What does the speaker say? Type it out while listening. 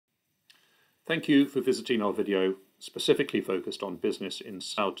Thank you for visiting our video specifically focused on business in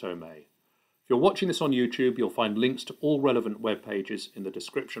Sao Tome. If you're watching this on YouTube, you'll find links to all relevant web pages in the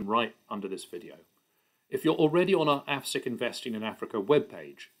description right under this video. If you're already on our AFSIC Investing in Africa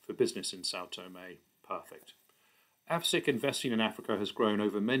webpage for business in Sao Tome, perfect. AFSIC Investing in Africa has grown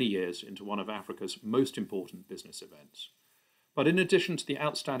over many years into one of Africa's most important business events. But in addition to the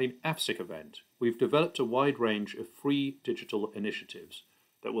outstanding AFSIC event, we've developed a wide range of free digital initiatives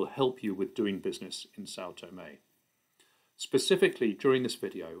that will help you with doing business in Sao Tome. Specifically, during this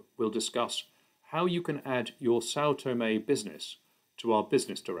video, we'll discuss how you can add your Sao Tome business to our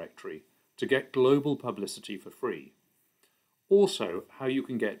business directory to get global publicity for free. Also, how you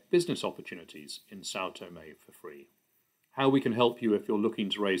can get business opportunities in Sao Tome for free. How we can help you if you're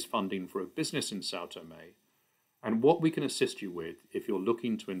looking to raise funding for a business in Sao Tome, and what we can assist you with if you're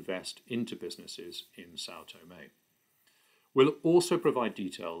looking to invest into businesses in Sao Tome. We'll also provide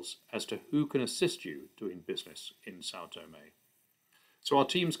details as to who can assist you doing business in Sao Tome. So our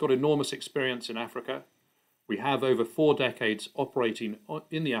team's got enormous experience in Africa. We have over 4 decades operating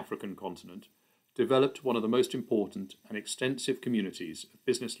in the African continent, developed one of the most important and extensive communities of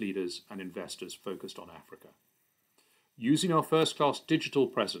business leaders and investors focused on Africa. Using our first-class digital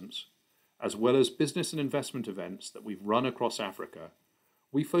presence, as well as business and investment events that we've run across Africa,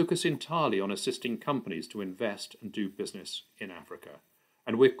 we focus entirely on assisting companies to invest and do business in Africa,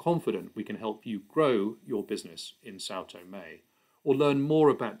 and we're confident we can help you grow your business in Sao Tome or learn more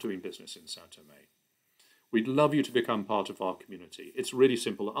about doing business in Sao Tome. We'd love you to become part of our community. It's really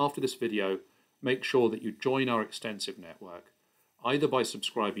simple. After this video, make sure that you join our extensive network, either by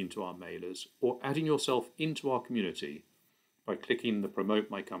subscribing to our mailers or adding yourself into our community by clicking the Promote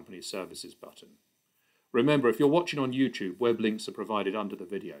My Company Services button. Remember, if you're watching on YouTube, web links are provided under the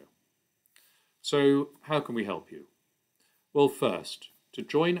video. So, how can we help you? Well, first, to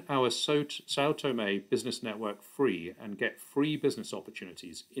join our Sao Tome Business Network free and get free business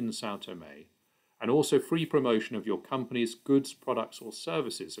opportunities in Sao Tome, and also free promotion of your company's goods, products or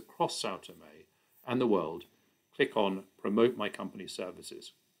services across Sao Tome and the world, click on Promote My Company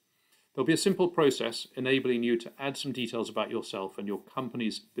Services. There'll be a simple process enabling you to add some details about yourself and your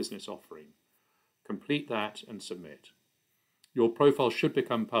company's business offering. Complete that and submit. Your profile should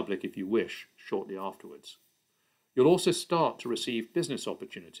become public if you wish shortly afterwards. You'll also start to receive business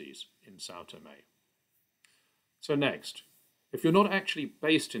opportunities in Sao Tome. So next, if you're not actually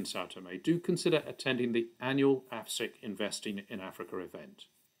based in Sao Tome, do consider attending the annual AFSIC Investing in Africa event.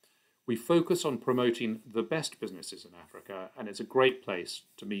 We focus on promoting the best businesses in Africa, and it's a great place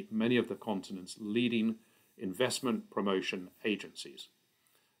to meet many of the continent's leading investment promotion agencies.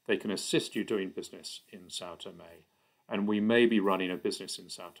 They can assist you doing business in Sao Tome, and we may be running a Business in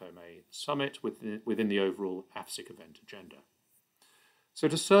Sao Tome summit within the overall AFSIC event agenda. So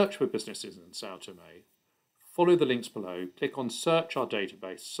to search for businesses in Sao Tome, follow the links below, click on Search Our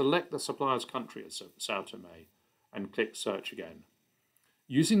Database, select the supplier's country as Sao Tome, and click Search again.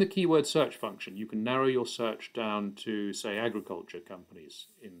 Using the keyword search function, you can narrow your search down to, say, agriculture companies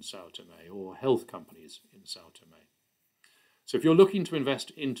in Sao Tome or health companies in Sao Tome. So if you're looking to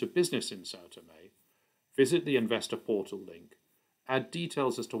invest into business in Sao Tome, visit the investor portal link, add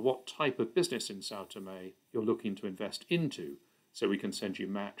details as to what type of business in Sao Tome you're looking to invest into so we can send you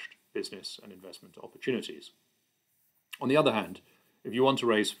matched business and investment opportunities. On the other hand, if you want to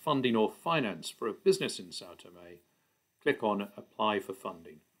raise funding or finance for a business in Sao Tome, click on Apply for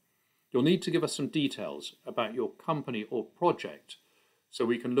Funding. You'll need to give us some details about your company or project so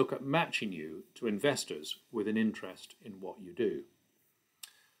we can look at matching you to investors with an interest in what you do.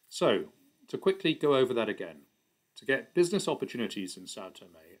 So, to quickly go over that again, to get business opportunities in Sao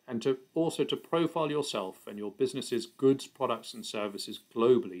Tome and to also to profile yourself and your business's goods, products and services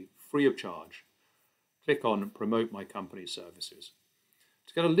globally free of charge, click on Promote My Company Services.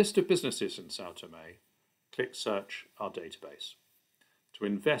 To get a list of businesses in Sao Tome, click Search Our Database. To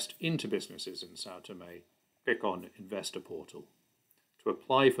invest into businesses in Sao Tome, click on Investor Portal. To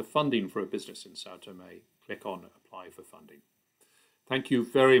apply for funding for a business in Sao Tome, click on Apply for Funding. Thank you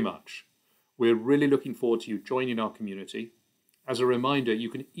very much. We're really looking forward to you joining our community. As a reminder,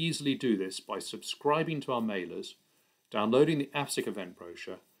 you can easily do this by subscribing to our mailers, downloading the AFSIC event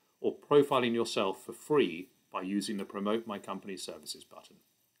brochure, or profiling yourself for free by using the Promote My Company Services button.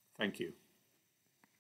 Thank you.